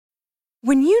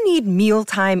When you need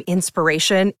mealtime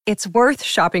inspiration, it's worth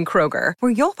shopping Kroger,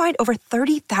 where you'll find over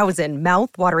 30,000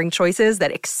 mouth-watering choices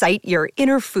that excite your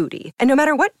inner foodie. And no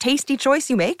matter what tasty choice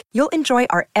you make, you'll enjoy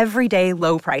our everyday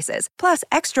low prices, plus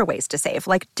extra ways to save,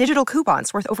 like digital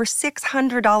coupons worth over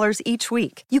 $600 each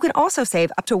week. You can also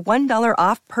save up to $1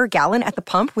 off per gallon at the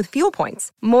pump with fuel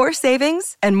points. More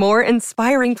savings and more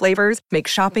inspiring flavors make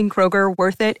shopping Kroger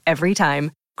worth it every time.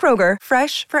 Kroger,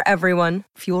 fresh for everyone.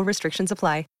 Fuel restrictions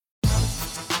apply.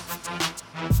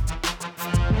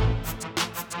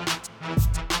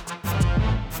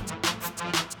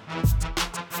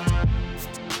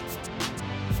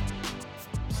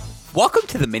 Welcome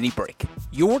to the Mini Break,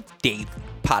 your daily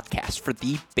podcast for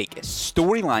the biggest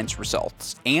storylines,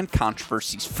 results, and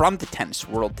controversies from the tennis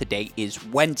world. Today is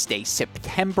Wednesday,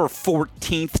 September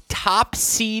 14th. Top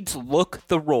seeds look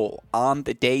the role on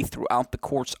the day throughout the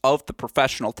course of the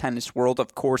professional tennis world.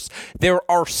 Of course, there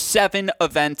are 7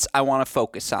 events I want to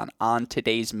focus on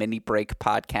today's Mini Break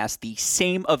podcast. The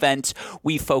same events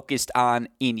we focused on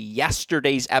in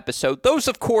yesterday's episode. Those,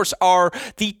 of course, are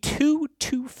the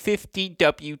 250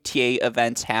 WTA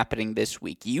events happening this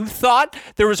week. You thought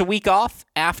there was a week off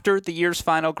after the year's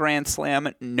final Grand Slam.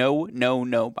 No,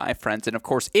 my friends. And of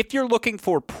course, if you're looking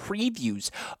for previews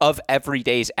of every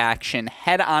day's action,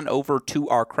 head on over to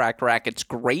our Cracked Racquets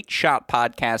Great Shot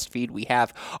podcast feed. We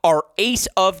have our Ace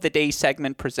of the Day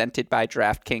segment presented by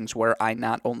DraftKings, where I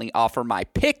not only offer my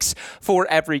picks for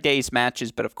every day's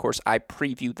matches, but of course, I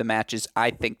preview the matches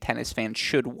I think tennis fans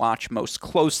should watch most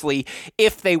closely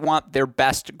if they want their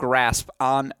best grasp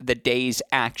on the day's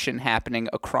action happening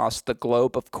across the globe.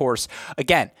 Of course,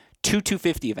 again,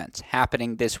 250 events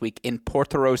happening this week in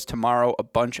Portoroz tomorrow. A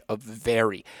bunch of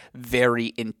very,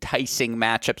 very enticing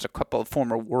matchups. A couple of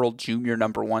former world junior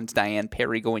number ones, Diane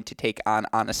Parry going to take on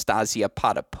Anastasia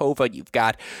Potapova. You've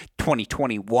got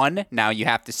 2021, now you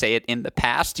have to say it in the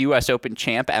past, U.S. Open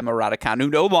champ Emma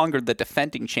Raducanu, no longer the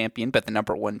defending champion, but the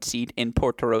number 1 seed in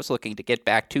Portoroz, looking to get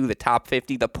back to the top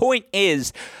 50. The point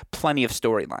is, plenty of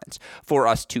storylines for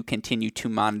us to continue to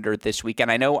monitor this week.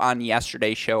 And I know on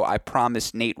yesterday's show, I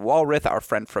promised Nate Walrath, our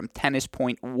friend from Tennis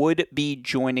Point, would be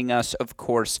joining us. Of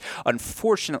course,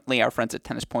 unfortunately, our friends at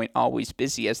Tennis Point, always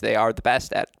busy as they are the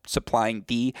best at supplying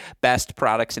the best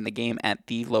products in the game at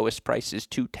the lowest prices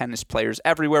to tennis players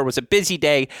everywhere. It was a busy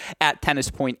day at Tennis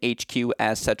Point HQ.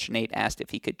 As such, Nate asked if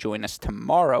he could join us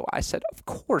tomorrow. I said, of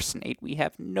course, Nate, we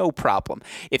have no problem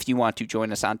if you want to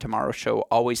join us on tomorrow's show.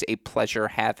 Always a pleasure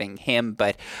having him.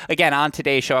 But again, on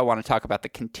today's show, I want to talk about the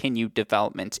continued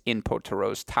developments in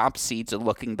Portoroz. Top seeds are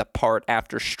looking the part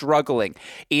after struggling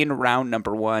in round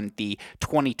number 1. The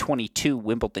 2022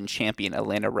 Wimbledon champion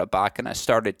Elena Rybakina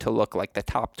started to look like the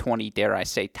top 20, dare I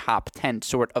say top 10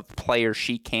 sort of player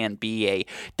she can be. A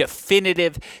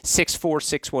definitive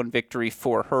 6-4, 6-1 victory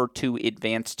for her to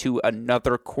advance to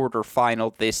another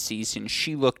quarterfinal this season.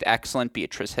 She looked excellent.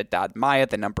 Beatriz Haddad-Maia,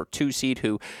 the number 2 seed,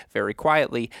 who very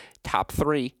quietly top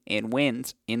 3 in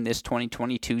wins in this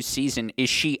 2022 season.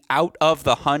 Is she out of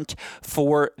the hunt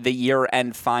for the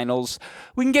year-end finals?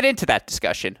 We can get into that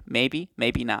discussion. Maybe,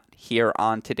 maybe not. Here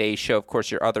on today's show, of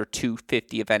course, your other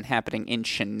 250 event happening in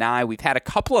Chennai. We've had a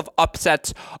couple of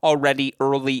upsets already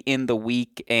early in the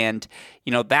week. And,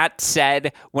 that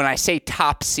said, when I say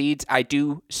top seeds, I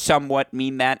do somewhat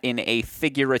mean that in a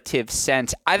figurative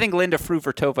sense. I think Linda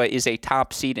Fruhvirtova is a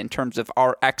top seed in terms of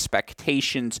our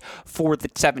expectations for the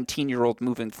 17-year-old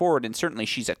moving forward. And certainly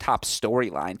she's a top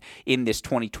storyline in this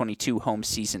 2022 home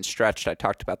season stretch. I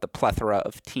talked about the plethora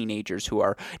of teenagers who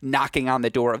are knocking on the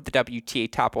door of the WTA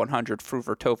Top 100.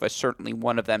 Fruhvirtova, certainly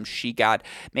one of them. She got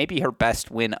maybe her best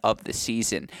win of the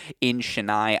season in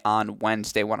Chennai on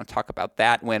Wednesday. Want to talk about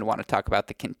that win. Want to talk about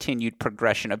the continued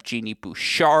progression of Genie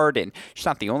Bouchard. And she's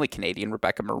not the only Canadian.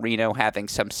 Rebecca Marino having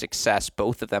some success.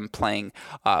 Both of them playing,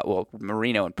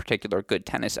 Marino in particular, good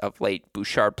tennis of late.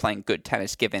 Bouchard playing good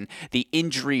tennis given the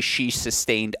injury she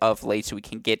sustained of late. So we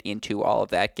can get into all of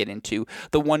that, get into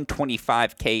the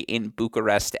 125K in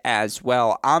Bucharest as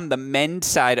well. On the men's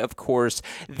side, of course,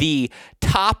 the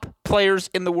top players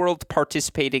in the world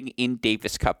participating in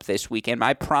Davis Cup this weekend.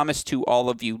 My promise to all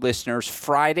of you listeners,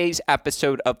 Friday's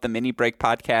episode of the Mini Break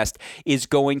podcast is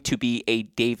going to be a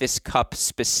Davis Cup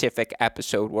specific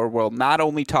episode where we'll not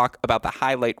only talk about the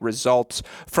highlight results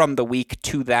from the week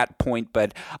to that point,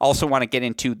 but also want to get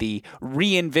into the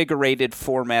reinvigorated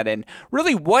format and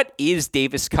really what is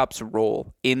Davis Cup's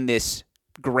role in this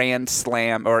Grand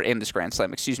Slam, or in this Grand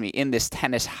Slam, in this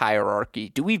tennis hierarchy?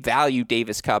 Do we value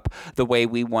Davis Cup the way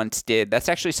we once did? That's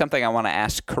actually something I want to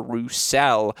ask Karou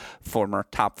Sell, former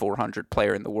top 400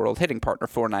 player in the world, hitting partner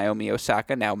for Naomi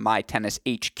Osaka, now My Tennis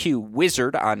HQ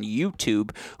Wizard on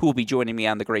YouTube, who will be joining me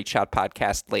on the Great Shot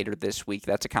podcast later this week.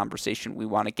 That's a conversation we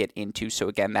want to get into. So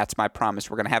again, that's my promise.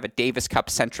 We're going to have a Davis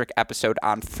Cup-centric episode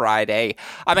on Friday.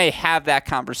 I may have that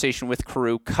conversation with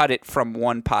Karou, cut it from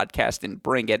one podcast and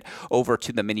bring it over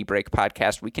to the Mini Break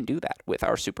podcast. We can do that with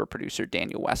our super producer,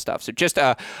 Daniel Westoff. So just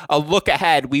a look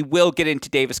ahead. We will get into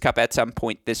Davis Cup at some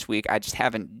point this week. I just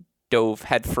haven't dove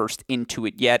headfirst into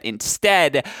it yet.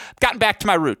 Instead, I've gotten back to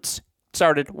my roots.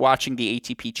 Started watching the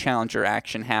ATP Challenger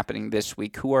action happening this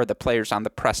week. Who are the players on the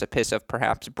precipice of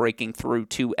perhaps breaking through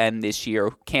to end this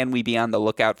year? Can we be on the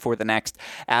lookout for the next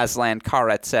Aslan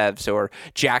Karatsev or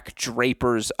Jack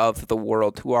Drapers of the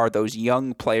world? Who are those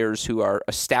young players who are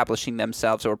establishing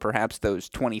themselves, or perhaps those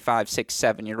 25, 6,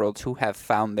 7-year-olds who have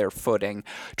found their footing?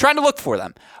 Trying to look for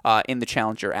them in the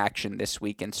Challenger action this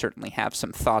week, and certainly have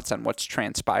some thoughts on what's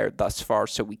transpired thus far,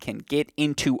 so we can get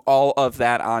into all of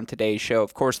that on today's show.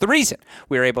 Of course, the reason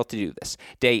we're able to do this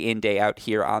day in, day out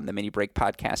here on the Mini Break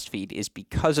podcast feed is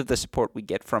because of the support we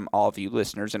get from all of you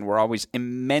listeners, and we're always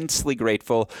immensely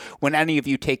grateful when any of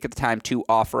you take the time to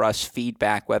offer us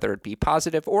feedback, whether it be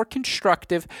positive or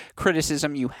constructive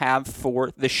criticism you have for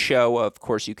the show. Of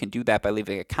course, you can do that by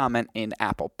leaving a comment in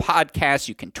Apple Podcasts.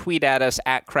 You can tweet at us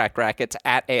at Cracked Rackets,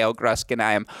 at A.L. Gruskin.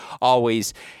 I am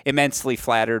always immensely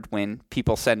flattered when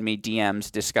people send me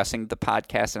DMs discussing the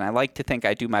podcast, and I like to think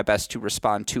I do my best to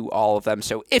respond to all of them.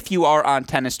 So if you are on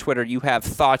Tennis Twitter, you have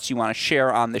thoughts you want to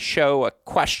share on the show, a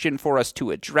question for us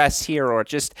to address here, or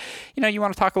just, you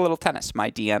want to talk a little tennis,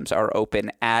 my DMs are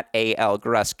open at A.L.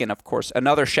 Gruskin. Of course,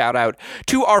 another shout out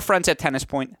to our friends at Tennis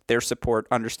Point, their support,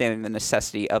 understanding the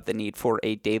necessity of the need for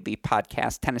a daily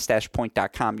podcast.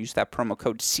 Tennis-point.com. Use that promo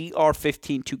code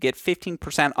CR15 to get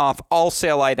 15% off all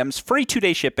sale items, free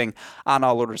 2-day shipping on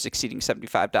all orders exceeding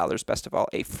 $75. Best of all,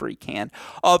 a free can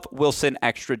of Wilson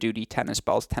Extra Duty tennis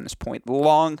balls. Tennis Point,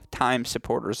 long-time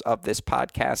supporters of this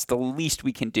podcast. The least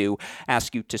we can do,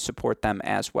 ask you to support them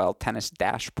as well.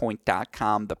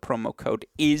 Tennis-point.com. The promo code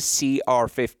is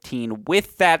CR15.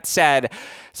 With that said,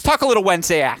 let's talk a little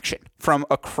Wednesday action from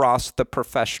across the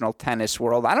professional tennis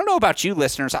world. I don't know about you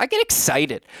listeners, I get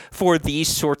excited for these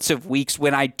sorts of weeks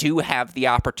when I do have the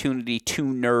opportunity to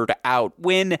nerd out.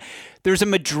 When there's a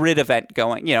Madrid event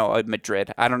going,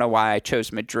 Madrid. I don't know why I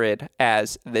chose Madrid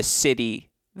as the city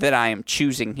that I am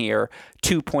choosing here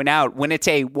to point out. When it's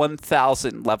a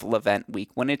 1,000 level event week,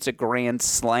 when it's a Grand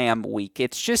Slam week,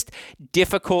 it's just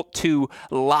difficult to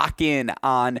lock in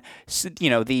on,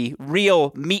 the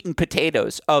real meat and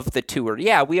potatoes of the tour.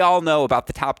 Yeah, we all know about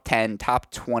the top 10, top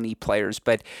 20 players,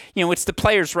 but, it's the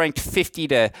players ranked 50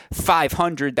 to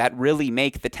 500 that really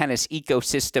make the tennis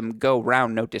ecosystem go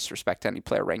round. No disrespect to any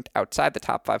player ranked outside the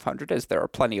top 500, as there are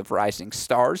plenty of rising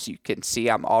stars. You can see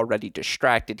I'm already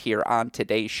distracted here on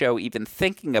today's show, even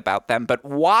thinking about them. But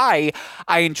why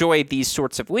I enjoy these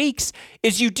sorts of weeks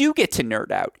is you do get to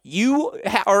nerd out. You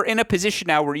are in a position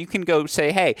now where you can go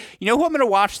say, hey, you know who I'm going to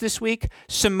watch this week?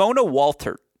 Simona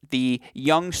Walter, the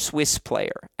young Swiss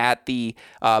player at the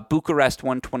Bucharest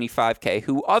 125K,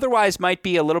 who otherwise might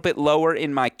be a little bit lower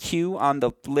in my queue on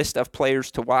the list of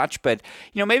players to watch. But,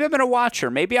 maybe I'm going to watch her.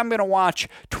 Maybe I'm going to watch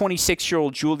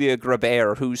 26-year-old Julia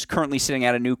Grabert, who's currently sitting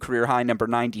at a new career high, number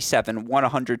 97, won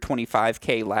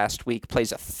 125K last week,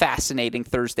 plays a fascinating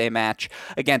Thursday match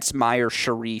against Mayar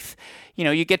Sharif.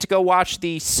 You get to go watch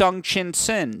the Sung Chin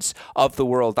Sins of the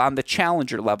world on the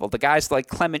challenger level. The guys like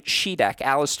Clement Shedak,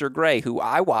 Alistair Gray, who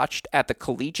I watched at the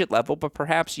collegiate level, but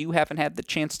perhaps you haven't had the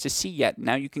chance to see yet.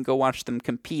 Now you can go watch them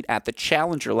compete at the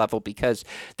challenger level because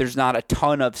there's not a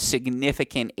ton of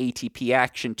significant ATP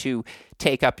action to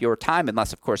take up your time,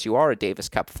 unless, of course, you are a Davis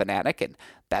Cup fanatic, and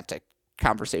that's a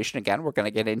conversation, again, we're going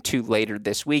to get into later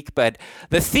this week. But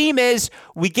the theme is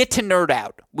we get to nerd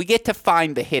out. We get to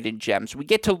find the hidden gems. We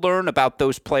get to learn about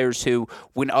those players who,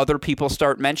 when other people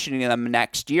start mentioning them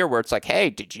next year, where it's like, hey,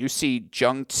 did you see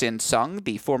Jung Sin Sung,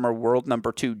 the former world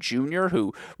number 2 junior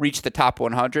who reached the top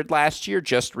 100 last year,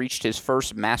 just reached his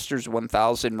first Masters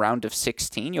 1000 round of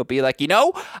 16? You'll be like,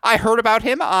 I heard about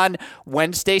him on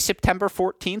Wednesday, September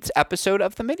 14th episode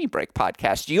of the Mini Break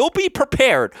podcast. You'll be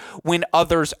prepared when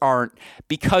others aren't,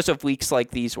 because of weeks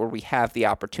like these where we have the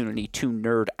opportunity to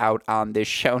nerd out on this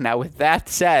show. Now, with that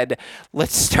said,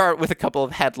 let's start with a couple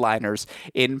of headliners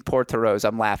in Portoroz.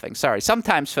 I'm laughing. Sorry.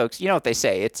 Sometimes, folks, you know what they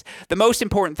say. It's the most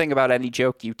important thing about any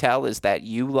joke you tell is that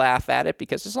you laugh at it,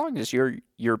 because as long as you're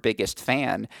your biggest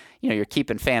fan, you're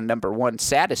keeping fan number 1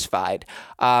 satisfied.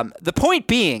 The point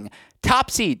being,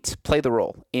 Top seeds play the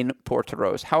role in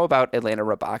Portoroz. How about Elena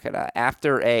Rybakina?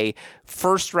 After a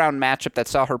first-round matchup that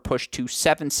saw her push to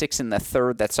 7-6 in the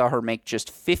third, that saw her make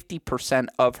just 50%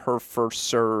 of her first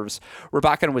serves,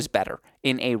 Rybakina was better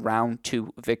in a round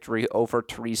 2 victory over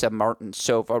Teresa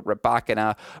Martinsova.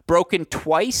 Rybakina broken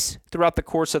twice throughout the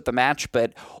course of the match,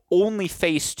 but only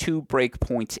faced 2 break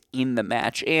points in the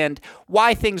match. And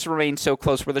why things remain so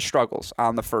close were the struggles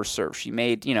on the first serve. She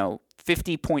made,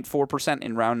 50.4%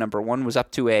 in round number 1, was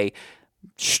up to a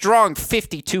strong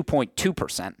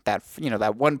 52.2%. That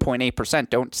 1.8%,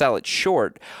 don't sell it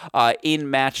short in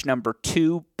match number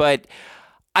 2. But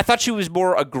I thought she was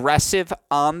more aggressive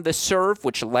on the serve,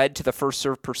 which led to the first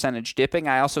serve percentage dipping.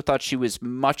 I also thought she was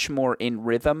much more in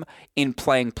rhythm in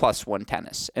playing +1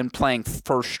 tennis and playing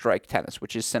first strike tennis,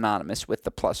 which is synonymous with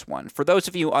the +1. For those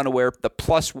of you unaware, the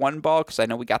 +1 ball, because I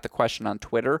know we got the question on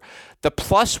Twitter, the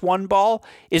 +1 ball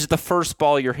is the first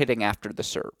ball you're hitting after the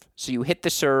serve. So you hit the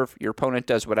serve, your opponent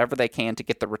does whatever they can to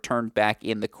get the return back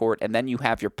in the court, and then you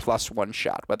have your +1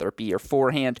 shot, whether it be your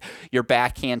forehand, your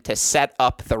backhand, to set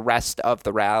up the rest of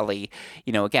the rally.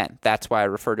 Again, that's why I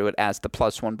refer to it as the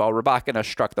 +1 ball. Rybakina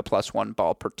struck the +1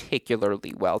 ball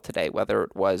particularly well today, whether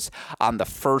it was on the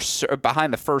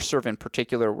behind the first serve in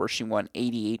particular, where she won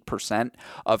 88%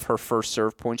 of her first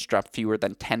serve points, dropped fewer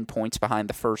than 10 points behind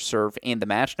the first serve in the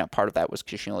match. Now, part of that was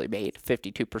because she only made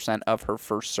 52% of her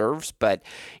first serves, but,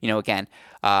 again,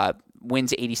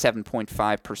 wins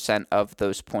 87.5% of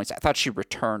those points. I thought she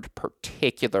returned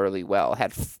particularly well,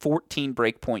 had 14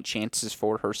 breakpoint chances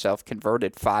for herself,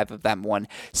 converted 5 of them, won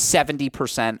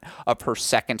 70% of her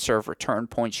second serve return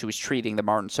points. She was treating the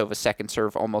Martinsova second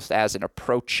serve almost as an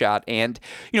approach shot. And,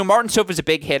 Martinsova is a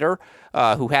big hitter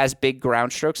who has big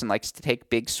ground strokes and likes to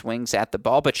take big swings at the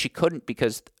ball, but she couldn't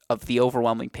because of the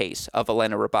overwhelming pace of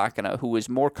Elena Rybakina, who was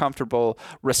more comfortable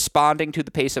responding to the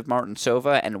pace of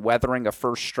Martinsova and weathering a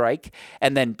first strike,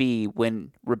 and then B,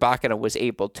 when Rybakina was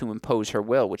able to impose her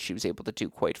will, which she was able to do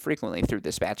quite frequently through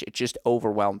this match, it just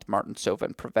overwhelmed Martinsova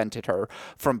and prevented her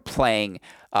from playing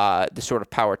the sort of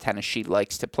power tennis she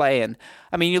likes to play. And,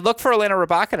 you look for Elena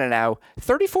Rybakina now,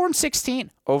 34-16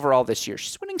 overall this year.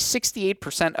 She's winning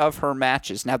 68% of her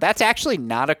matches. Now, that's actually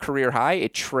not a career high.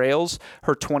 It trails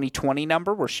her 2020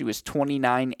 number, where she was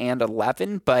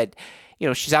 29-11, but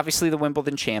she's obviously the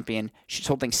Wimbledon champion. She's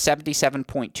holding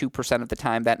 77.2% of the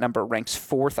time. That number ranks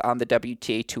 4th on the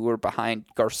WTA Tour behind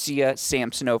Garcia,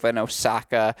 Samsonova, and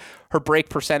Osaka. Her break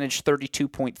percentage,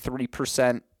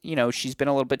 32.3%. She's been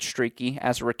a little bit streaky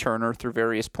as a returner through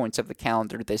various points of the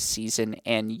calendar this season,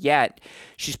 and yet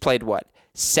she's played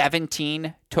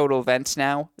 17 total events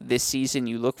now this season.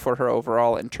 You look for her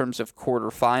overall in terms of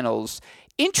quarterfinals.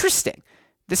 Interesting.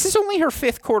 This is only her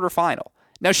 5th quarterfinal.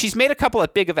 Now, she's made a couple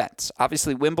of big events.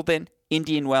 Obviously, Wimbledon,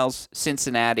 Indian Wells,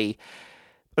 Cincinnati,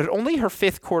 but only her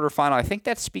 5th quarterfinal. I think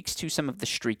that speaks to some of the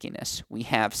streakiness we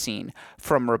have seen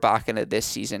from Rybakina this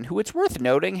season, who, it's worth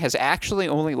noting, has actually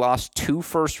only lost 2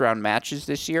 first-round matches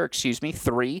this year.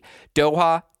 3.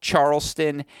 Doha,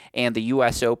 Charleston, and the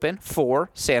U.S. Open. 4,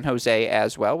 San Jose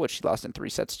as well, which she lost in 3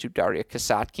 sets to Daria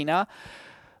Kasatkina.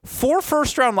 4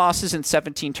 first-round losses in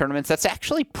 17 tournaments. That's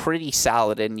actually pretty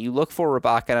solid. And you look for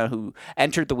Rybakina, who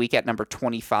entered the week at number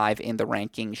 25 in the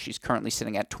rankings. She's currently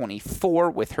sitting at 24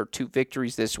 with her 2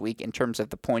 victories this week. In terms of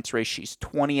the points race, she's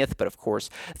 20th. But, of course,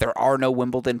 there are no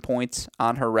Wimbledon points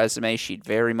on her resume. She'd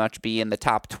very much be in the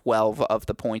top 12 of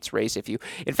the points race. If you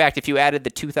added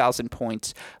the 2,000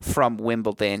 points from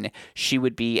Wimbledon, she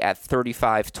would be at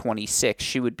 35-26.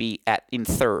 She would be in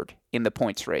 3rd in the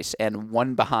points race and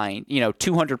 1 behind,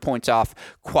 200 points off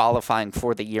qualifying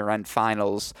for the year-end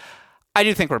finals. I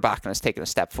do think Rybakina has taken a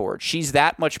step forward. She's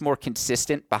that much more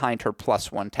consistent behind her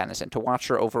 +1 tennis, and to watch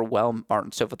her overwhelm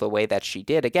Martinsova the way that she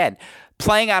did, again,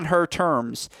 playing on her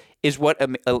terms is what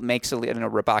makes Elena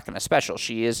Rybakina special.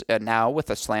 She is now,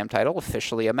 with a slam title,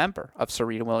 officially a member of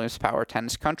Serena Williams Power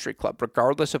Tennis Country Club.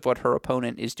 Regardless of what her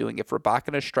opponent is doing, if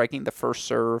Rybakina is striking the first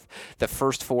serve, the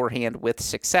first forehand with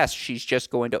success, she's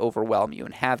just going to overwhelm you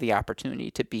and have the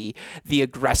opportunity to be the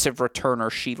aggressive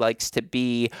returner she likes to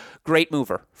be. Great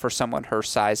mover for someone her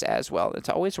size as well. It's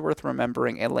always worth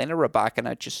remembering Elena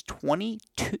Rybakina, just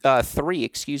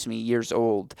 23 years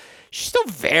old. She's still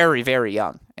very, very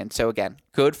young. And so, again,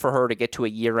 good for her to get to a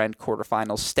year-end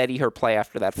quarterfinal, steady her play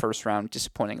after that first-round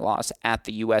disappointing loss at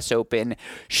the U.S. Open.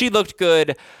 She looked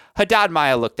good. Haddad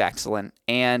Maia looked excellent.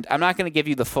 And I'm not going to give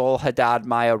you the full Haddad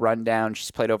Maia rundown.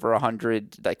 She's played over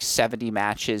 70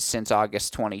 matches since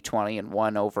August 2020 and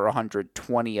won over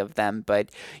 120 of them.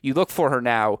 But you look for her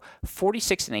now,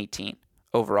 46-18.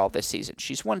 Overall this season.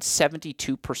 She's won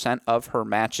 72% of her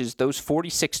matches. Those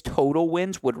 46 total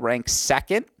wins would rank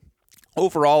 2nd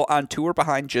overall on tour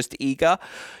behind just Iga.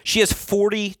 She has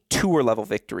 40 tour level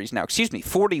victories now.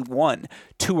 41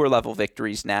 tour level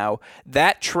victories now.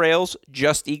 That trails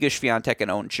just Iga Swiatek and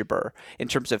Ons Jabeur in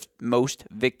terms of most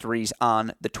victories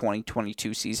on the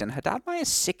 2022 season. Haddad Maia is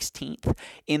 16th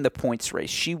in the points race.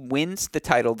 She wins the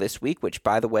title this week, which,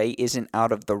 by the way, isn't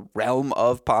out of the realm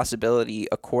of possibility.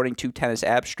 According to Tennis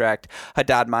Abstract,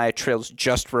 Haddad Maia trails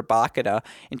just Rybakina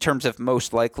in terms of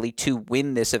most likely to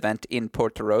win this event in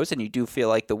Portoroz, and you do feel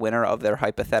like the winner of their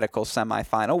hypothetical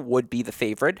semifinal would be the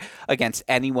favorite against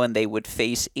anyone they would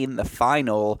face in the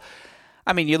final.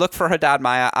 I mean, you look for Haddad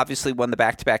Maia, obviously won the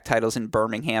back-to-back titles in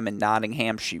Birmingham and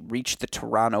Nottingham. She reached the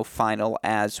Toronto final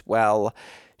as well.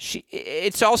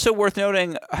 It's also worth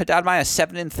noting Haddad Maia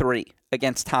 7-3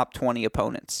 against top 20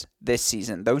 opponents this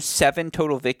season. Those 7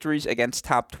 total victories against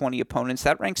top 20 opponents,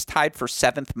 that ranks tied for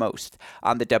 7th most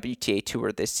on the WTA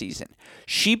Tour this season.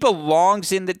 She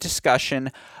belongs in the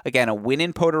discussion. Again, a win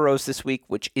in Portoroz this week,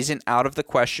 which isn't out of the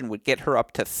question, would get her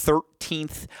up to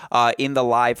 13th in the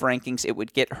live rankings. It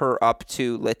would get her up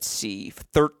to,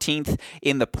 13th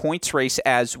in the points race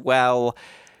as well.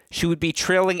 She would be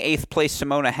trailing 8th place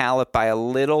Simona Halep by a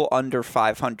little under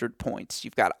 500 points.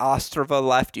 You've got Ostrova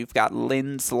left. You've got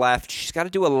Linz left. She's got to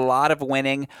do a lot of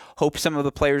winning. Hope some of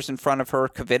the players in front of her,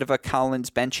 Kvitova, Collins,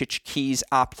 Bencic, Keys,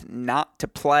 opt not to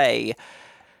play.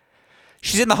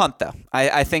 She's in the hunt, though.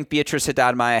 I think Beatriz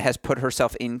Haddad Maia has put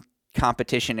herself in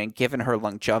competition and given her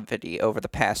longevity over the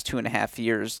past 2.5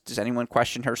 years. Does anyone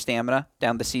question her stamina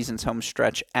down the season's home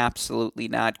stretch? Absolutely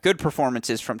not. Good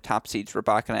performances from top seeds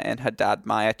Rybakina and Haddad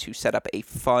Maia to set up a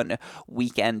fun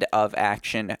weekend of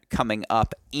action coming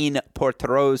up in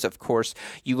Portoroz. Of course,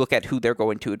 you look at who they're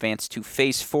going to advance to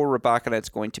face. For Rybakina, it's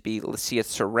going to be Lucia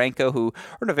Tsurenko, who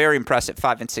earned a very impressive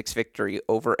 5-6 victory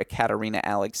over Ekaterina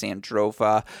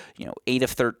Alexandrova. 8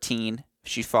 of 13.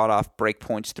 She fought off break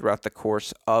points throughout the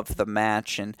course of the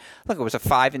match. And look, it was a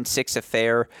 5-6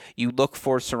 affair. You look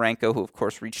for Tsurenko, who, of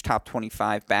course, reached top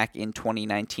 25 back in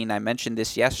 2019. I mentioned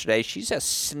this yesterday. She's a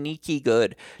sneaky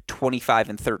good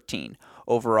 25-13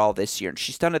 overall this year. And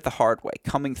she's done it the hard way,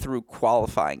 coming through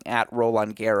qualifying at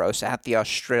Roland Garros, at the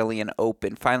Australian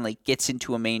Open, finally gets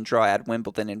into a main draw at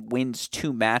Wimbledon and wins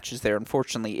 2 matches there.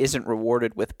 Unfortunately, isn't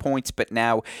rewarded with points, but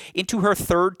now into her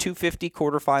third 250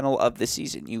 quarterfinal of the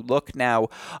season. You look now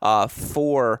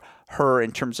for her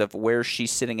in terms of where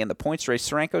she's sitting in the points race.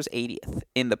 Tsurenko's 80th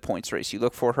in the points race. You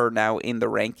look for her now in the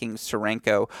rankings.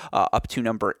 Tsurenko up to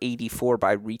number 84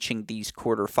 by reaching these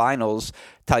quarterfinals.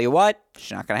 Tell you what,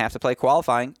 she's not going to have to play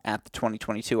qualifying at the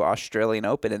 2022 Australian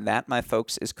Open, and that, my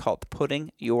folks, is called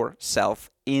putting yourself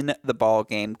in the ball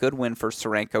game. Good win for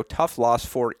Tsurenko. Tough loss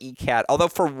for ECAT. Although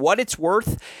for what it's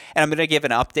worth, and I'm going to give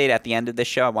an update at the end of this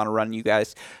show, I want to run you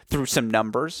guys through some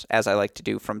numbers, as I like to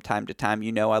do from time to time.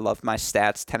 You know I love my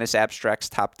stats. Tennis Abstract's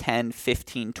top 10,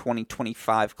 15, 20,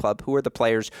 25 club. Who are the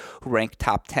players who rank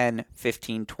top 10,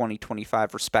 15, 20,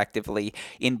 25 respectively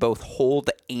in both hold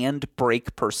and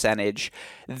break percentage?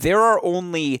 There are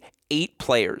only 8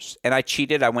 players, and I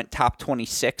cheated. I went top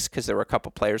 26 because there were a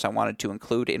couple players I wanted to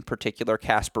include, in particular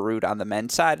Casper Ruud on the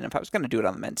men's side, and if I was going to do it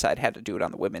on the men's side, I had to do it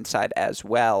on the women's side as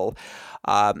well.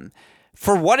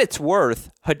 For what it's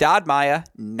worth, Haddad Maia,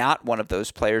 not one of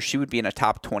those players. She would be in a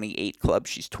top 28 club.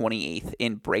 She's 28th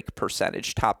in break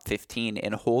percentage, top 15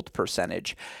 in hold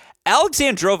percentage.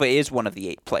 Alexandrova is one of the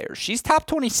 8 players. She's top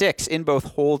 26 in both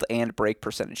hold and break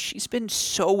percentage. She's been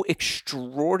so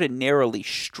extraordinarily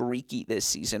streaky this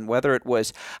season, whether it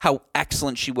was how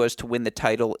excellent she was to win the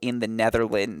title in the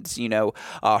Netherlands,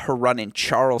 her run in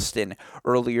Charleston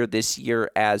earlier this year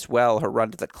as well, her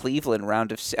run to the Cleveland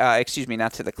round of,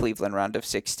 not to the Cleveland round of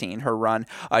 16, her run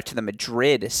to the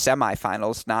Madrid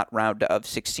semifinals, not round of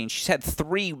 16. She's had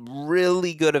 3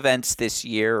 really good events this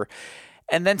year.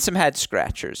 And then some head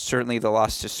scratchers. Certainly the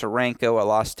loss to Tsurenko, a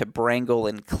loss to Brangle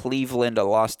in Cleveland, a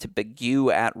loss to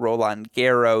Begu at Roland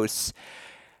Garros.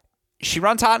 She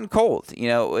runs hot and cold.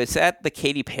 Is that the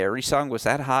Katy Perry song? Was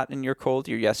that hot and you're cold?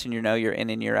 You're yes and you're no, you're in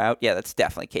and you're out. Yeah, that's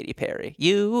definitely Katy Perry.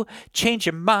 You change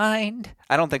your mind.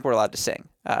 I don't think we're allowed to sing.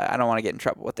 I don't want to get in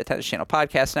trouble with the Tennis Channel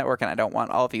Podcast Network, and I don't want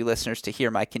all of you listeners to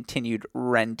hear my continued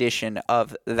rendition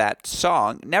of that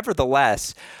song.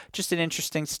 Nevertheless, just an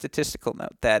interesting statistical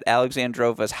note that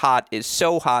Alexandrova's hot is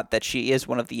so hot that she is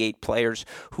one of the 8 players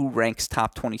who ranks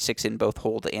top 26 in both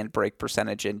hold and break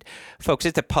percentage. And folks,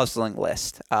 it's a puzzling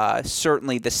list.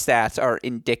 Certainly the stats are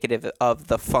indicative of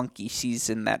the funky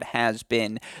season that has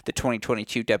been the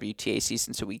 2022 WTA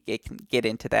season, so we can get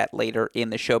into that later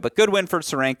in the show. But good win for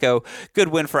Azarenka. Good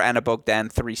win for Anna Bogdan,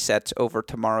 3 sets over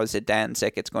Tamara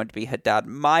Zidansek. It's going to be Haddad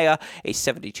Maia, a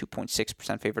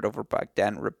 72.6% favorite over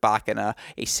Bogdan Rybakina,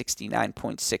 a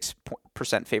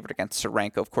 69.6% favorite against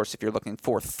Azarenka. Of course, if you're looking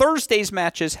for Thursday's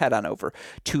matches, head on over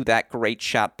to that Great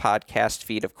Shot podcast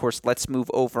feed. Of course, let's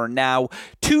move over now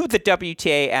to the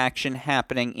WTA action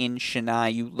happening in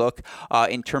Chennai. You look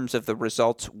in terms of the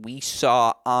results we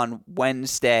saw on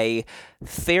Wednesday,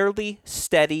 fairly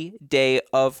steady day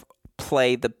of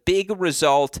play. The big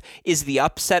result is the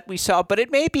upset we saw, but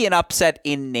it may be an upset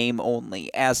in name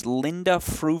only, as Linda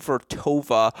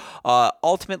Fruhvirtova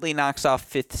ultimately knocks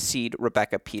off 5th seed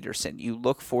Rebecca Peterson. You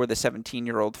look for the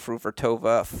 17-year-old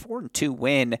Fruhvirtova 4-2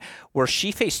 win, where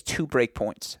she faced 2 break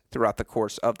points throughout the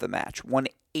course of the match.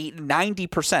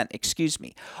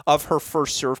 90% of her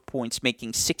first serve points,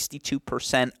 making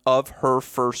 62% of her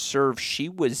first serve. She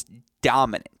was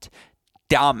dominant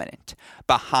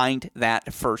behind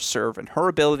that first serve, and her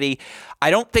ability,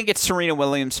 I don't think it's Serena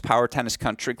Williams Power Tennis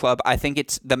Country Club. I think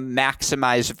it's the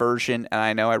maximized version, and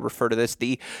I know I refer to this,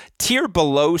 the tier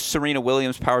below Serena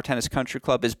Williams Power Tennis Country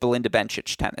Club is Belinda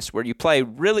Bencic tennis, where you play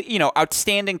really,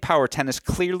 outstanding power tennis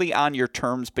clearly on your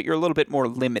terms, but you're a little bit more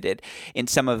limited in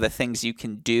some of the things you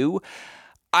can do.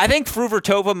 I think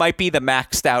Fruhvirtova might be the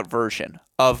maxed out version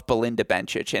of Belinda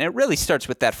Bencic, and it really starts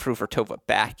with that Fruhvirtova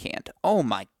backhand. Oh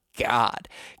my God,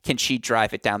 can she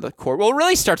drive it down the court? Well, it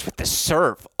really starts with the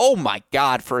serve. Oh my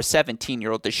God, for a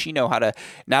 17-year-old, does she know how to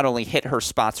not only hit her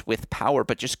spots with power,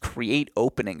 but just create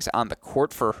openings on the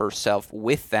court for herself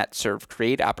with that serve,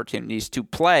 create opportunities to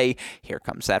play, here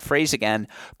comes that phrase again,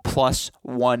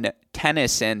 +1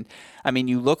 tennis. And I mean,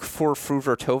 you look for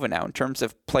Fruhvirtova now in terms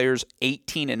of players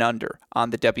 18 and under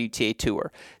on the WTA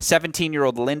Tour.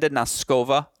 17-year-old Linda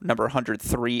Noskova, number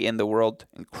 103 in the world,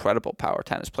 incredible power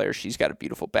tennis player. She's got a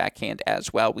beautiful backhand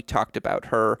as well. We talked about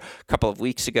her a couple of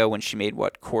weeks ago when she made,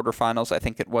 quarterfinals, I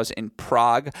think it was, in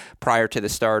Prague prior to the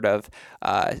start of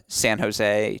San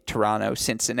Jose, Toronto,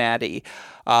 Cincinnati.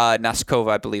 Noskova,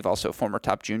 I believe, also a former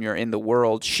top junior in the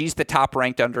world. She's the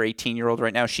top-ranked under 18-year-old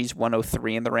right now. She's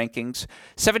 103 in the rankings.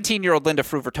 17-year-old Linda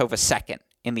Fruhvirtova, second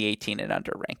in the 18 and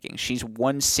under rankings. She's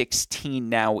 116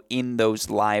 now in those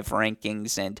live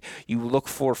rankings, and you look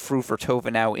for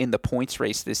Fruhvirtova now in the points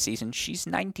race this season. She's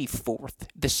 94th.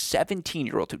 The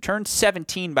 17-year-old, who turned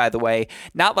 17, by the way,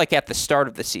 not like at the start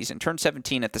of the season, turned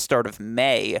 17 at the start of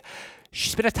May.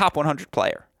 She's been a top 100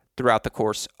 player throughout the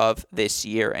course of this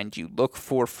year, and you look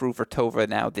for Fruhvirtova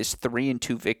now, this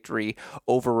 3-2 victory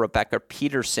over Rebecca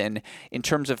Peterson in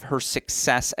terms of her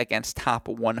success against top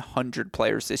 100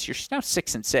 players this year. She's now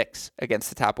 6-6 against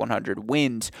the top 100,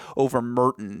 wins over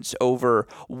Mertens, over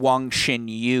Wang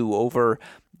Xinyu, over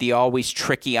the always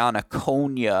tricky Anna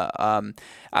Konya.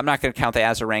 I'm not going to count the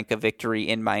Azarenka victory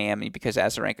in Miami because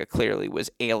Azarenka clearly was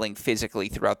ailing physically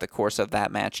throughout the course of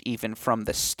that match, even from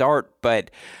the start. But,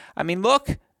 I mean,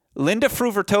 look, Linda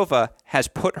Fruhvirtova has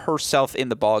put herself in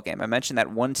the ballgame. I mentioned that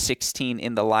 116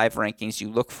 in the live rankings. You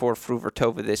look for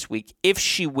Fruhvirtova this week. If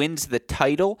she wins the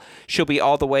title, she'll be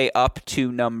all the way up to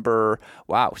number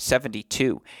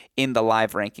 72 in the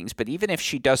live rankings. But even if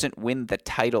she doesn't win the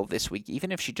title this week,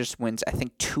 even if she just wins, I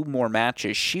think, 2 more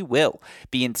matches, she will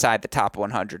be inside the top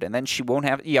 100. And then she won't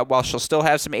have, while she'll still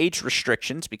have some age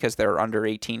restrictions because there are under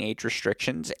 18 age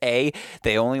restrictions. A,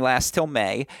 they only last till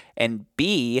May. And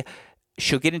B,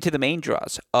 she'll get into the main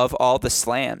draws of all the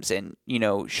slams, and,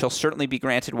 she'll certainly be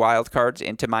granted wild cards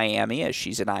into Miami as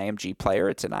she's an IMG player.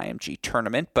 It's an IMG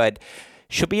tournament, but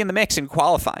she'll be in the mix in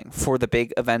qualifying for the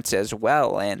big events as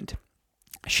well, and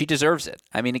she deserves it.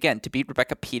 I mean, again, to beat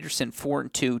Rebecca Peterson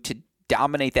 4-2, to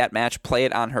dominate that match, play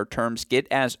it on her terms, get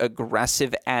as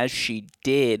aggressive as she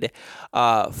did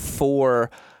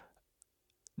for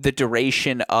the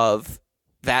duration of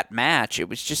that match, it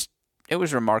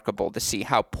was remarkable to see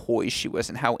how poised she was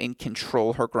and how in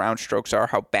control her ground strokes are,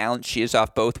 how balanced she is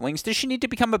off both wings. Does she need to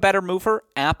become a better mover?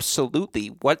 Absolutely.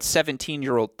 What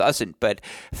 17-year-old doesn't? But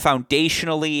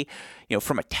foundationally,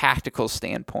 from a tactical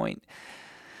standpoint,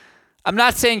 I'm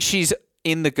not saying she's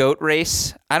in the GOAT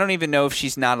race. I don't even know if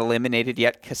she's not eliminated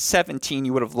yet, because 17,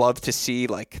 you would have loved to see,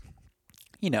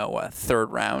 a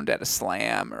third round at a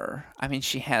slam,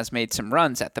 she has made some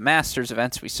runs at the Masters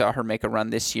events. We saw her make a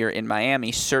run this year in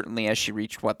Miami, certainly as she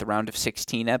reached, the round of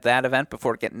 16 at that event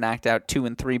before getting knocked out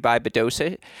 2-3 by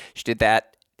Badosa. She did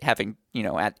that having,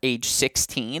 at age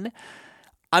 16.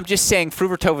 I'm just saying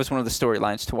Fruhvirtova is one of the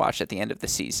storylines to watch at the end of the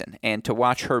season, and to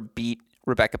watch her beat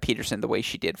Rebecca Peterson the way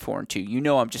she did 4-2. You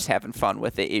know I'm just having fun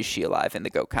with it. Is she alive in the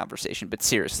GOAT conversation? But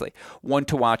seriously, one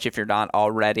to watch if you're not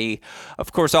already.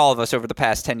 Of course, all of us over the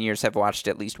past 10 years have watched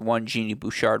at least one Genie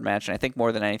Bouchard match, and I think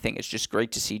more than anything, it's just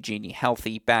great to see Genie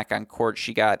healthy, back on court.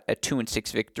 She got a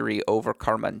 2-6 victory over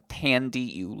Carmen Tandy.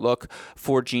 You look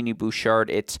for Genie Bouchard.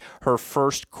 It's her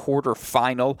first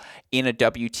quarterfinal in a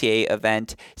WTA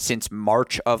event since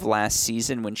March of last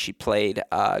season when she played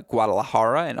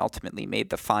Guadalajara and ultimately made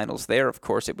the finals there. Of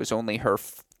course, it was only her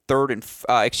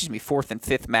fourth and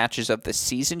fifth matches of the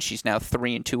season. She's now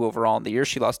 3-2 overall in the year.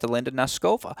 She lost to Linda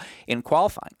Noskova in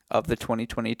qualifying of the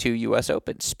 2022 U.S.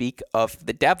 Open. Speak of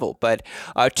the devil. But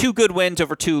 2 good wins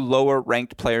over 2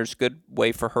 lower-ranked players. Good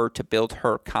way for her to build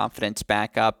her confidence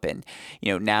back up. And,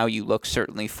 now you look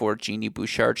certainly for Genie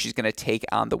Bouchard. She's going to take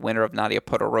on the winner of Nadia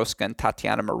Podoroska and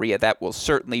Tatiana Maria. That will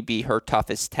certainly be her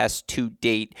toughest test to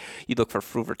date. You look for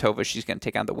Fruhvirtova. She's going to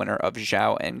take on the winner of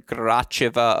Zhao and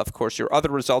Gracheva. Of course, your other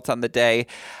results on the day.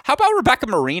 How about Rebecca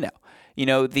Marino?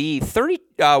 The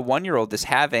 31-year-old is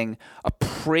having a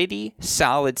pretty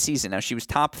solid season. Now, she was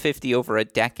top 50 over a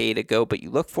decade ago, but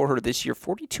you look for her this year,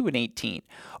 42-18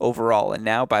 overall. And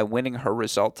now by winning her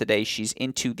result today, she's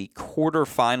into the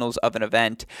quarterfinals of an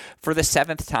event for the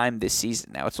 7th time this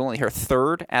season. Now, it's only her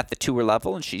 3rd at the tour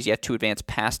level, and she's yet to advance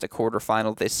past a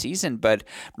quarterfinal this season. But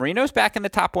Marino's back in the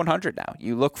top 100 now.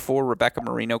 You look for Rebecca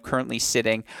Marino, currently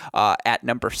sitting at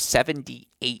number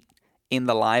 78 in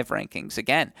the live rankings.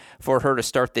 Again, for her to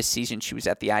start this season, she was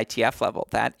at the ITF level.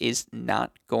 That is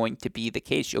not going to be the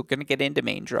case. You're going to get into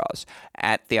main draws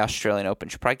at the Australian Open.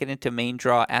 She'll probably get into main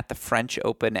draw at the French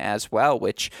Open as well,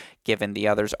 which, given the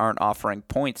others aren't offering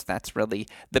points, that's really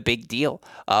the big deal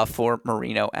for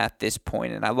Marino at this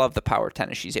point. And I love the power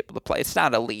tennis she's able to play. It's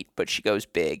not elite, but she goes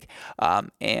big,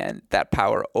 and that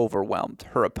power overwhelmed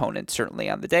her opponent certainly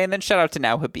on the day. And then shout out to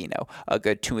Nao Hibino, a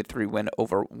good 2-3 win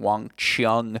over Wang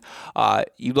Chung.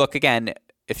 You look again,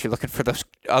 if you're looking for those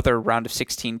other round of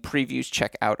 16 previews,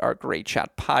 check out our Great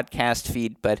Shot podcast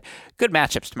feed. But good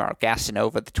matchups tomorrow.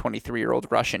 Gasanova, the 23-year-old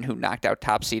Russian who knocked out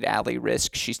top seed Ali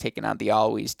Risk. She's taking on the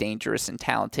always dangerous and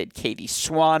talented Katie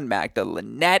Swan. Magda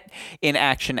Linette in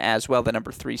action as well, the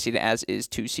number 3 seed, as is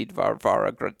 2 seed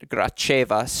Varvara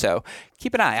Gracheva. So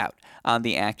keep an eye out on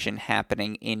the action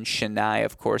happening in Chennai,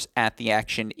 of course, at the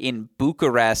action in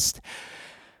Bucharest.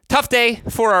 Tough day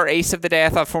for our ace of the day. I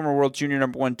thought former world junior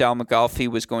number 1 Dalma Galfi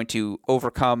was going to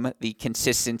overcome the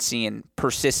consistency and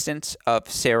persistence of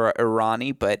Sara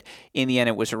Errani, but in the end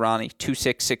it was Errani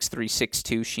 2-6, 6-3,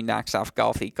 6-2. She knocks off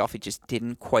Galfi. Galfi just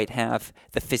didn't quite have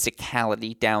the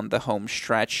physicality down the home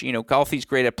stretch. Galfi's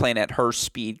great at playing at her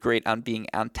speed, great on being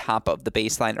on top of the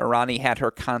baseline. Errani had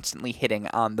her constantly hitting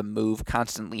on the move,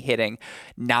 constantly hitting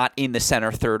not in the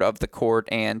center third of the court,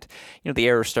 and the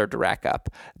errors started to rack up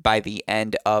by the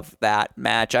end of that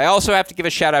match. I also have to give a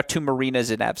shout out to Marina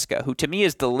Zanevska, who to me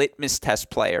is the litmus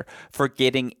test player for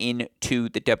getting into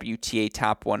the WTA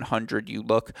Top 100. You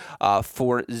look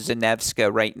for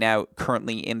Zanevska right now,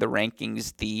 currently in the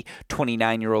rankings. The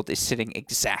 29-year-old is sitting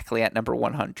exactly at number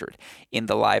 100 in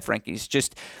the live rankings.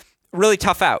 Just really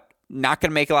tough out. Not going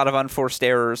to make a lot of unforced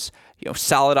errors,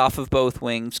 solid off of both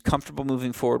wings, comfortable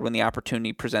moving forward when the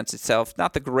opportunity presents itself.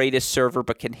 Not the greatest server,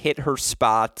 but can hit her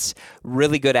spots.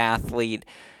 Really good athlete.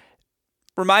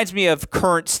 Reminds me of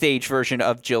current stage version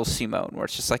of Gilles Simon, where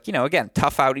it's just like, again,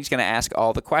 tough out. He's going to ask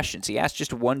all the questions. He asked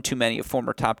just one too many of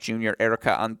former top junior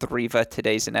Erica Andreeva.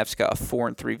 Today, Zanevska, a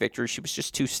 4-3 victory. She was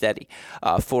just too steady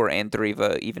for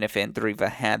Andreeva, even if Andreeva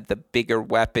had the bigger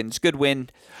weapons. Good win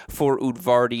for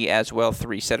Udvardy as well,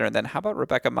 3-setter. And then how about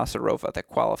Rebecca Masarova, the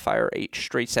qualifier, a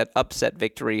straight set upset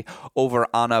victory over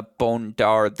Anna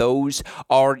Bondar. Those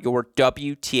are your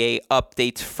WTA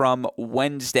updates from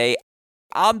Wednesday.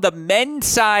 On the men's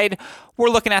side, we're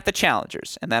looking at the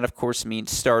challengers, and that, of course,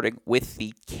 means starting with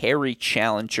the Kerry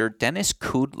challenger. Denis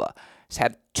Kudla has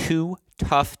had 2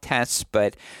 tough tests,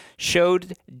 but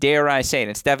showed, dare I say,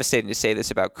 and it's devastating to say this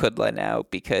about Kudla now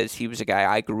because he was a guy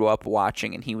I grew up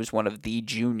watching, and he was one of the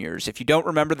juniors. If you don't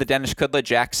remember the Denis Kudla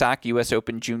Jack Sock U.S.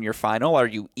 Open Junior Final, are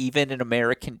you even an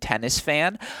American tennis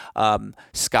fan?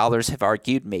 Scholars have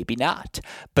argued maybe not.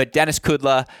 But Denis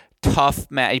Kudla, tough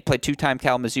match. He played 2-time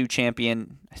Kalamazoo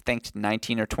champion, I think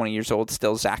 19 or 20 years old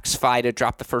still. Zach Svida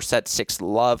dropped the first set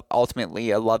 6-love.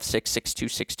 Ultimately, a love 6, 6-2,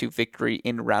 6-2 victory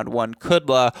in round 1.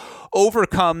 Kudla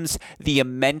overcomes the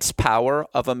immense power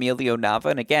of Emilio Nava.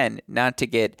 And again, not to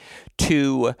get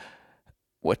too,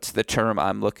 what's the term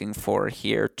I'm looking for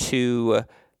here, too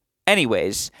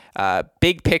Anyways,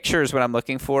 big picture is what I'm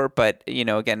looking for, but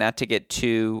again, not to get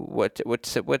too what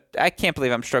I can't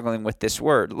believe I'm struggling with this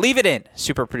word. Leave it in.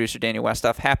 Super producer Daniel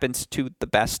Westoff happens to the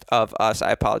best of us.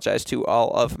 I apologize to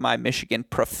all of my Michigan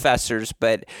professors,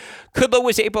 but Kudla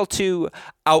was able to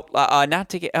not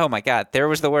to get. Oh my God, there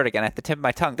was the word again at the tip of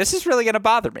my tongue. This is really going to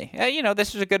bother me.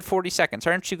 This is a good 40 seconds.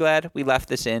 Aren't you glad we left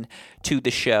this in to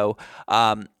the show?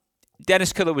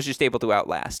 Denis Kudla was just able to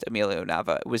outlast Emilio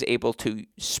Nava, was able to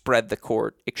spread the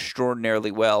court extraordinarily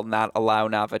well, not allow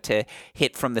Nava to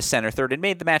hit from the center third, and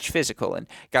made the match physical and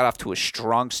got off to a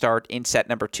strong start in set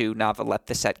number 2. Nava let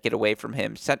the set get away from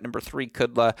him. Set number 3,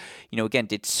 Kudla, again,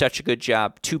 did such a good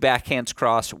job. 2 backhands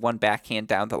cross, 1 backhand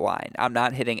down the line. I'm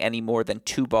not hitting any more than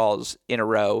 2 balls in a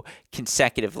row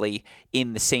consecutively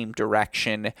in the same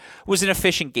direction. It was an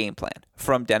efficient game plan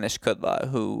from Denis Kudla,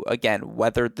 who, again,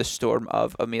 weathered the storm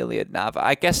of Emilio Nava.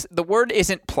 I guess the word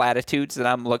isn't platitudes that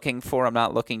I'm looking for. I'm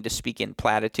not looking to speak in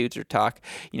platitudes or talk,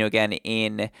 again,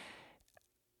 in...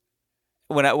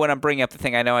 When I'm bringing up the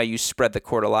thing, I know I use spread the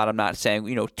court a lot. I'm not saying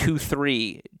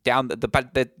 2-3 down the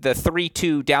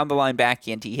 3-2 down the line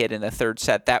backhand he hit in the third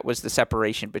set. That was the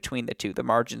separation between the two. The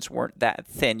margins weren't that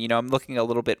thin. I'm looking a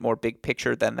little bit more big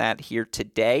picture than that here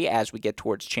today. As we get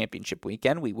towards championship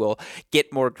weekend, we will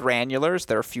get more granulars.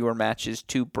 There are fewer matches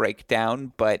to break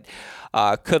down, but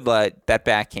Kudla, that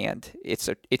backhand, it's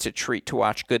a treat to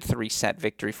watch. Good 3-set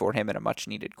victory for him in a much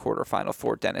needed quarterfinal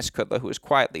for Denis Kudla, who has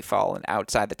quietly fallen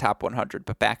outside the top 100.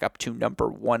 But back up to number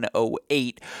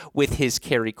 108 with his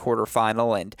carry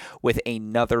quarterfinal, and with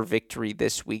another victory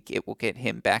this week, it will get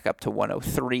him back up to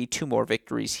 103. 2 more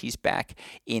victories, he's back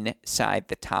inside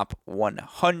the top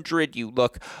 100. You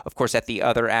look, of course, at the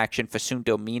other action.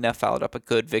 Facundo Mina followed up a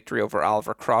good victory over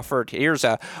Oliver Crawford. Here's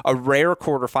a rare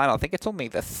quarterfinal. I think it's only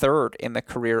the third in the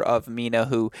career of Mina,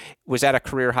 who was at a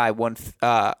career high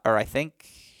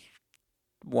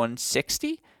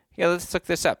 160. Yeah, let's look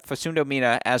this up. Facundo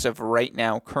Mina, as of right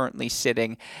now, currently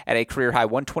sitting at a career-high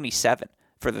 127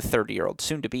 for the 30-year-old,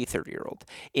 soon-to-be 30-year-old,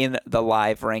 in the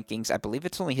live rankings. I believe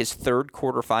it's only his third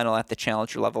quarterfinal at the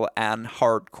challenger level on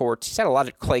hard courts. He's had a lot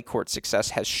of clay court success,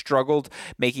 has struggled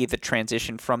making the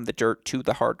transition from the dirt to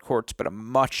the hard courts, but a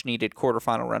much-needed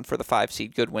quarterfinal run for the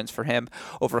 5-seed. Good wins for him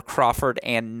over Crawford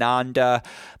and Nanda.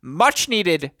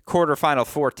 Much-needed quarterfinal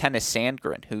for Tennys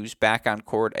Sandgren, who's back on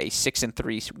court, a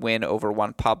 6-3 win over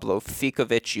Juan Pablo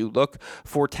Ficovich. You look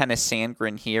for Tennys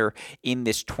Sandgren here in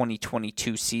this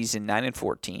 2022 season,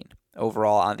 9-14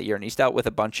 overall on the year, and he's dealt with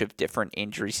a bunch of different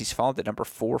injuries. He's fallen to number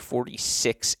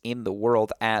 446 in the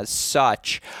world as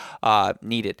such.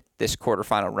 Needed this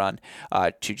quarterfinal run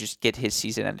to just get his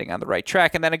season ending on the right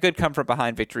track. And then a good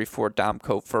come-from-behind victory for Dom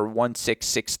Koepfer, 1-6,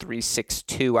 6-3,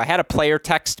 6-2. I had a player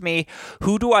text me,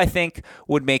 who do I think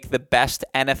would make the best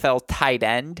NFL tight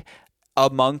end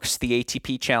amongst the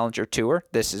ATP Challenger Tour?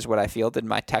 This is what I fielded in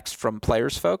my text from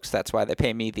players, folks. That's why they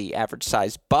pay me the average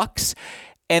size bucks.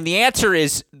 And the answer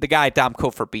is the guy Dom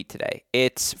Koepfer beat today.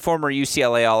 It's former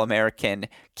UCLA All-American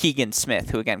Keegan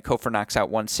Smith, who, again, Koepfer knocks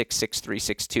out 1-6, 6-3,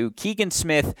 6-2. Keegan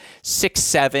Smith,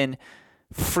 6'7",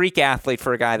 freak athlete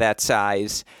for a guy that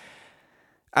size.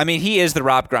 I mean, he is the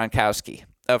Rob Gronkowski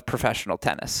of professional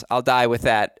tennis. I'll die with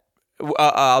that.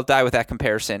 I'll die with that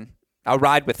comparison. I'll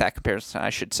ride with that comparison, I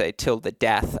should say, till the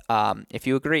death. If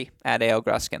you agree, at A.L.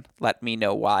 Gruskin, let me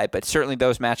know why. But certainly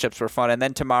those matchups were fun. And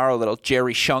then tomorrow, a little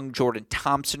Jerry Sheng, Jordan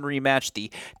Thompson rematch.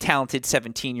 The talented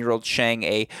 17-year-old Sheng,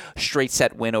 a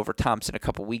straight-set win over Thompson a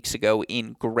couple weeks ago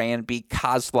in Granby.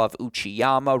 Kozlov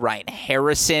Uchiyama, Ryan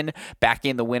Harrison back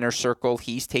in the winner's circle.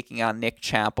 He's taking on Nick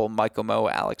Chappell, Michael Moe,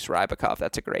 Alex Rybakov.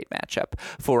 That's a great matchup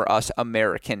for us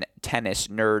American tennis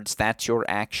nerds. That's your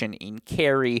action in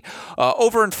carry.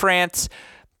 Over in France,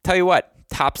 tell you what,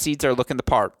 top seeds are looking the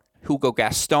part. Hugo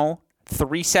Gaston,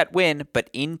 3-set win, but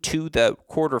into the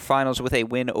quarterfinals with a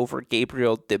win over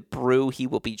Gabriel Debreu. He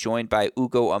will be joined by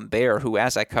Ugo Humbert, who,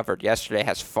 as I covered yesterday,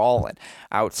 has fallen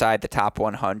outside the top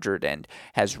 100 and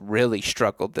has really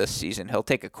struggled this season. He'll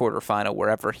take a quarterfinal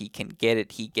wherever he can get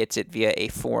it. He gets it via a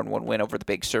 4-1 win over the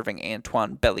big serving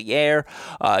Antoine Bellier.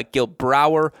 Gil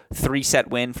Brower, 3-set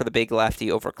win for the big lefty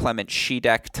over Clement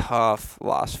Schiedek. Tough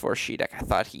loss for Schiedek. I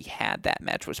thought he had that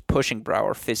match, was pushing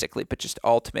Brower physically, but just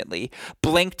ultimately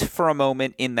blinked for a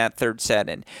moment in that third set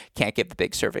and can't give the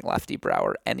big serving lefty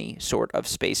Brouwer any sort of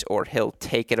space, or he'll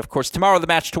take it. Of course, tomorrow the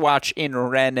match to watch in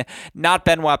Rennes, not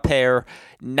Benoit Paire,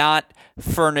 not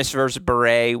Furness versus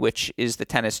Beret, which is the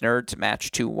tennis nerds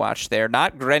match to watch there,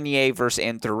 not Grenier versus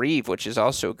Andreev, which is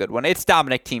also a good one. It's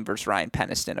Dominic Thiem versus Ryan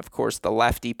Peniston, of course, the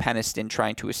lefty. Peniston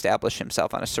trying to establish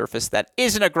himself on a surface that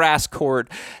isn't a grass court.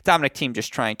 Dominic Thiem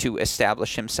just trying to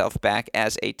establish himself back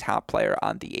as a top player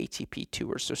on the ATP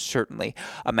Tour. So certainly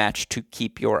a match to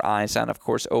keep your eyes on. Of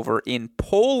course, over in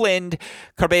Poland,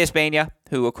 Carbeas Bania,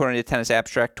 who, according to Tennis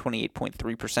Abstract,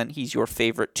 28.3%. He's your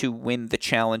favorite to win the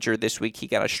Challenger this week. He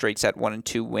got a straight set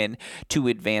 1-2 win to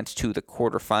advance to the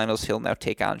quarterfinals. He'll now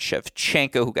take on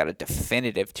Shevchenko, who got a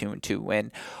definitive 2-2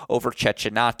 win over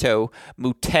Cecchinato.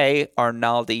 Mute,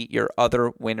 Arnaldi, your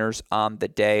other winners on the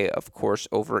day. Of course,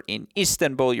 over in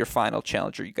Istanbul, your final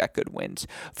Challenger, you got good wins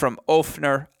from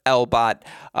Ofner, Elbot,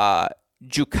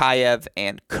 Jukayev,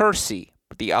 and Kersey.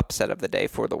 The upset of the day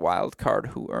for the wild card,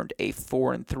 who earned a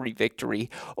 4-3 victory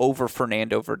over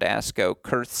Fernando Verdasco.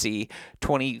 Kersey,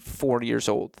 24 years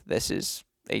old. This is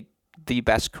the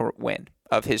best win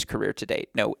of his career to date.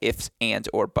 No ifs, ands,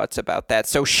 or buts about that.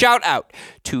 So shout out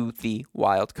to the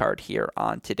wild card here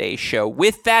on today's show.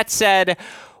 With that said,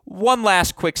 one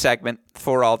last quick segment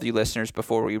for all of you listeners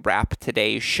before we wrap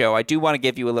today's show. I do want to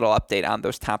give you a little update on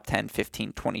those top 10,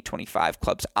 15, 20, 25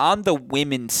 clubs. On the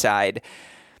women's side,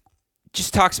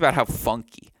 just talks about how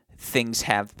funky things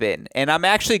have been. And I'm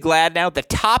actually glad now the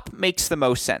top makes the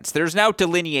most sense. There's now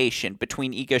delineation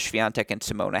between Iga Swiatek and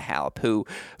Simona Halep, who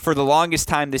for the longest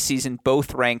time this season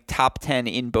both ranked top 10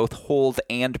 in both hold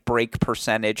and break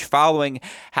percentage. Following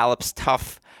Halep's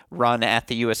tough run at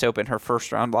the U.S. Open, her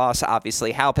first round loss,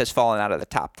 obviously, Halep has fallen out of the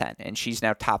top 10, and she's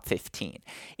now top 15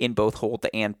 in both hold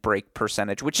and break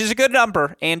percentage, which is a good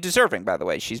number and deserving, by the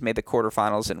way. She's made the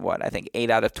quarterfinals in, I think 8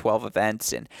 out of 12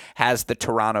 events and has the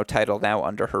Toronto title now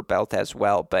under her belt as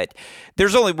well. But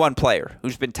there's only one player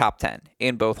who's been top 10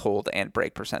 in both hold and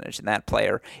break percentage, and that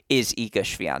player is Iga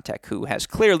Swiatek, who has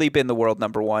clearly been the world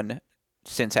number one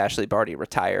since Ashley Barty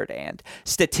retired, and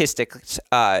statistics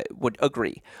would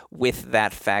agree with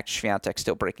that fact. Swiatek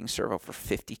still breaking serve over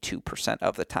 52%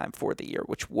 of the time for the year,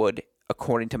 which would,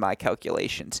 according to my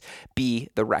calculations, be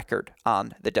the record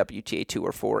on the WTA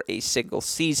Tour for a single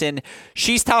season.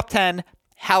 She's top 10,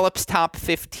 Halep's top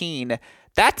 15.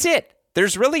 That's it.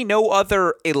 There's really no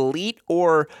other elite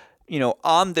or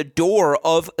on the door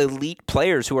of elite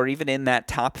players who are even in that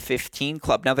top 15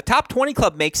 club. Now, the top 20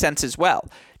 club makes sense as well.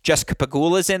 Jessica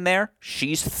Pegula's in there.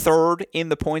 She's third in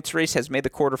the points race, has made the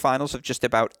quarterfinals of just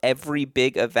about every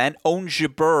big event. Ons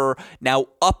Jabeur now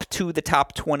up to the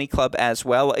top 20 club as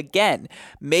well. Again,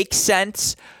 makes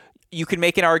sense. You can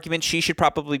make an argument she should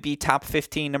probably be top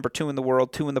 15, number 2 in the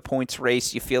world, 2 in the points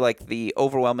race. You feel like the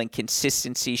overwhelming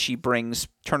consistency she brings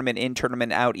tournament in,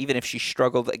 tournament out, even if she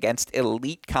struggled against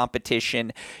elite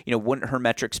competition, wouldn't her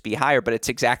metrics be higher? But it's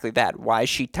exactly that. Why is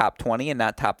she top 20 and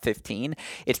not top 15?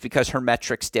 It's because her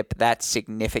metrics dip that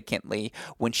significantly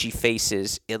when she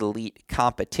faces elite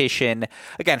competition.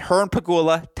 Again, her and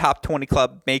Pegula, top 20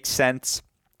 club, makes sense.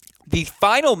 The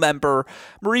final member,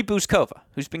 Marie Buzkova,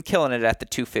 who's been killing it at the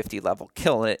 250 level,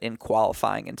 killing it in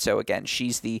qualifying. And so, again,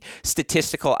 she's the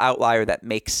statistical outlier that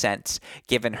makes sense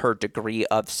given her degree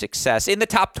of success. In the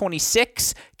top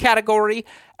 26 category,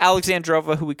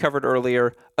 Alexandrova, who we covered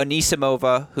earlier,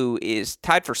 Anisimova, who is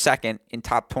tied for second in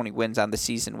top 20 wins on the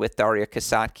season with Daria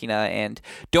Kasatkina, and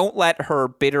don't let her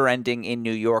bitter ending in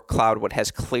New York cloud what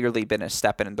has clearly been a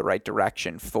step in the right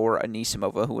direction for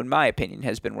Anisimova, who in my opinion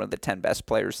has been one of the 10 best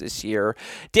players this year.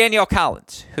 Danielle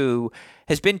Collins, who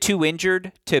has been too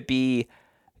injured to be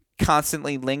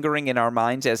constantly lingering in our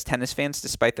minds as tennis fans,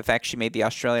 despite the fact she made the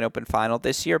Australian Open final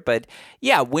this year. But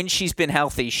yeah, when she's been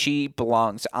healthy, she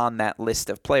belongs on that list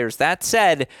of players. That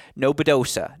said, no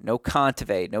Badosa, no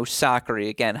Kontaveit, no Sakkari.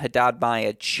 Again, Haddad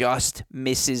Maia just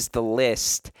misses the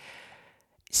list.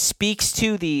 Speaks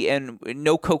to and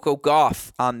no Coco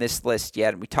Gauff on this list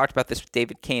yet. And we talked about this with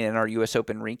David Kane in our U.S.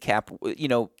 Open recap.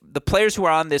 The players who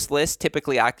are on this list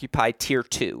typically occupy tier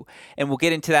 2. And we'll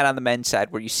get into that on the men's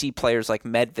side, where you see players like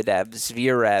Medvedev,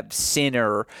 Zverev,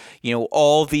 Sinner,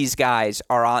 all these guys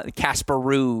are on, Casper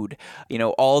Ruud,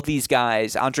 all these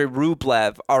guys, Andrei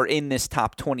Rublev are in this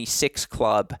top 26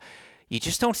 club. You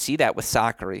just don't see that with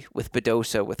Sakkari, with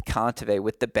Badosa, with Kontaveit,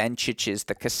 with the Bencics,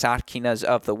 the Kasatkinas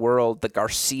of the world, the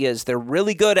Garcias. They're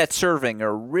really good at serving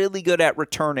or really good at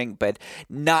returning, but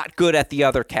not good at the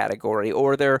other category.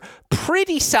 Or they're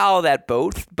pretty solid at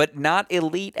both, but not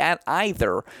elite at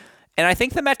either. And I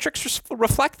think the metrics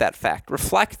reflect that fact,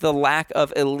 reflect the lack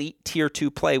of elite tier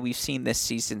 2 play we've seen this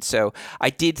season. So I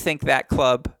did think that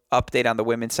club update on the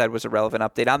women's side was a relevant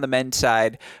update. On the men's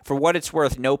side, for what it's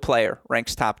worth, no player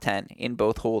ranks top 10 in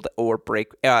both hold or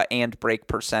break and break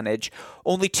percentage.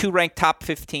 Only 2 ranked top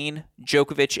 15,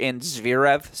 Djokovic and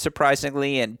Zverev,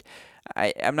 surprisingly. And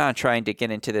I'm not trying to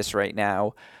get into this right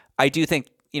now. I do think,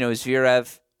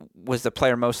 Zverev was the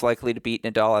player most likely to beat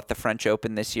Nadal at the French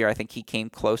Open this year. I think he came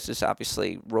closest,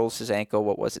 obviously rolls his ankle.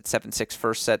 What was it? 7-6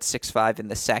 first set, 6-5 in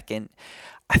the second.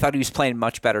 I thought he was playing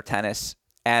much better tennis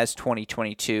as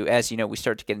 2022. As we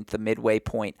start to get into the midway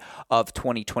point of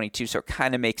 2022. So it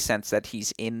kind of makes sense that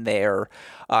he's in there.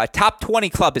 Top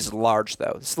 20 club is large,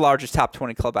 though. It's the largest top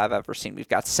 20 club I've ever seen. We've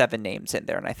got 7 names in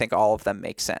there, and I think all of them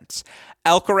make sense.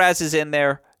 Alcaraz is in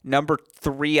there. Number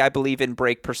 3, I believe, in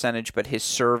break percentage, but his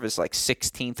serve is like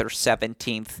 16th or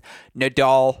 17th.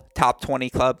 Nadal, top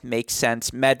 20 club, makes sense.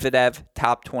 Medvedev,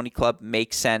 top 20 club,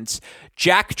 makes sense.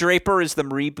 Jack Draper is the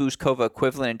Marie Buzkova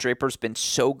equivalent, and Draper's been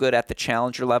so good at the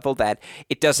challenger level that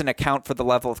it doesn't account for the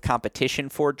level of competition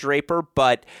for Draper.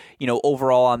 But,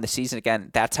 overall on the season,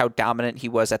 again, that's how dominant he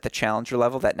was at the challenger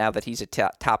level, that now that he's a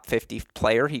top 50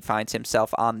 player, he finds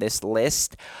himself on this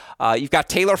list. You've got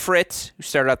Taylor Fritz, who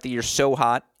started out the year so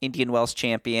hot, Indian Wells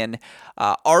champion.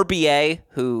 RBA,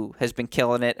 who has been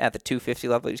killing it at the 250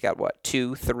 level. He's got,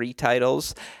 2-3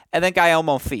 titles. And then Gael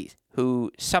Monfils,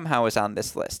 who somehow is on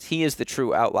this list. He is the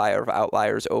true outlier of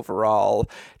outliers overall.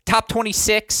 Top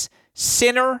 26,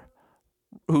 Sinner,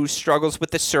 who struggles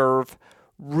with the serve.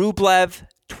 Rublev,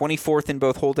 24th in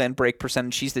both hold and break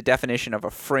percentage. He's the definition of a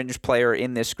fringe player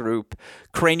in this group.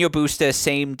 Carreño Busta,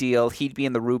 same deal. He'd be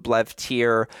in the Rublev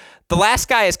tier. The last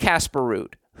guy is Casper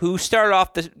Ruud, who started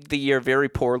off the year very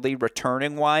poorly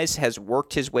returning-wise, has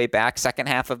worked his way back. Second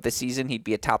half of the season, he'd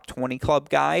be a top 20 club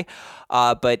guy.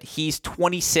 But he's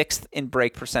 26th in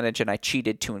break percentage, and I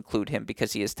cheated to include him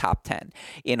because he is top 10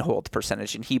 in hold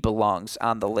percentage, and he belongs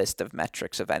on the list of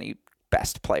metrics of any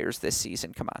best players this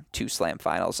season. Come on, 2 slam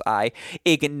finals. I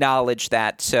acknowledge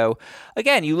that. So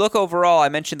again, you look overall, I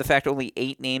mentioned the fact only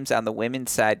 8 names on the women's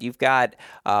side. You've got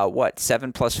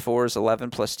 7 plus 4 is 11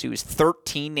 plus 2 is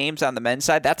 13 names on the men's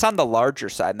side. That's on the larger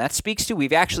side. And that speaks to,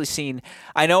 we've actually seen,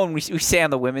 I know when we say on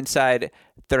the women's side,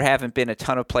 there haven't been a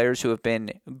ton of players who have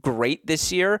been great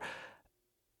this year.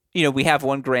 We have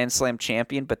 1 Grand Slam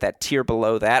champion, but that tier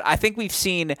below that, I think we've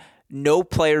seen no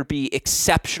player be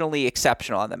exceptionally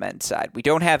exceptional on the men's side. We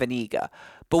don't have an Iga,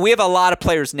 but we have a lot of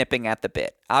players nipping at the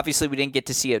bit. Obviously, we didn't get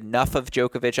to see enough of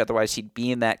Djokovic, otherwise he'd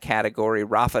be in that category.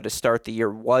 Rafa to start the year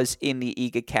was in the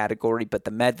Iga category, but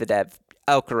the Medvedev,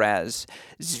 Alcaraz,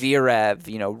 Zverev,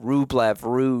 Rublev,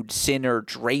 Ruud, Sinner,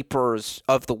 Drapers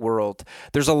of the world.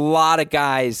 There's a lot of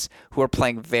guys who are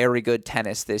playing very good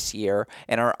tennis this year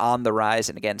and are on the rise.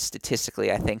 And again,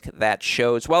 statistically, I think that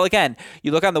shows. Well, again,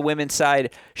 you look on the women's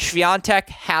side, Swiatek,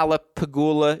 Halep,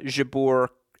 Pegula, Jabeur,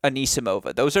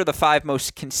 Anisimova. Those are the 5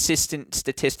 most consistent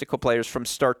statistical players from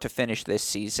start to finish this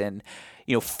season.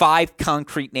 5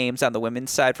 concrete names on the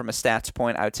women's side from a stats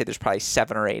point. I would say there's probably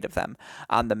 7 or 8 of them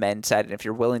on the men's side. And if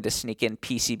you're willing to sneak in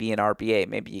PCB and RBA,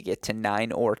 maybe you get to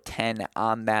 9 or 10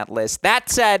 on that list. That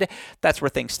said, that's where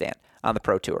things stand on the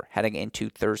Pro Tour heading into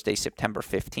Thursday, September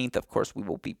 15th. Of course, we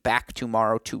will be back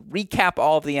tomorrow to recap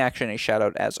all of the action. A shout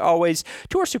out, as always,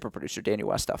 to our super producer, Daniel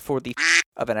Westa, for the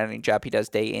of an editing job he does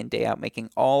day in, day out, making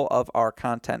all of our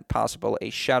content possible. A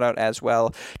shout out as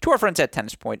well to our friends at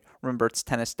Tennis Point. Remember, it's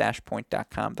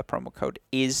tennis-point.com. The promo code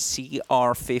is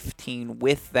CR15.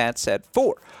 With that said,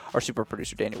 for our super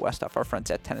producer, Daniel Westhoff, our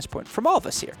friends at Tennis Point, from all of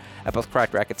us here at both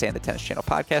Cracked Racquets and the Tennis Channel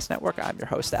Podcast Network, I'm your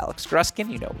host, Alex Gruskin.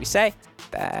 You know what we say.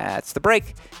 That's the break,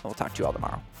 and we'll talk to you all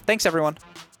tomorrow. Thanks, everyone.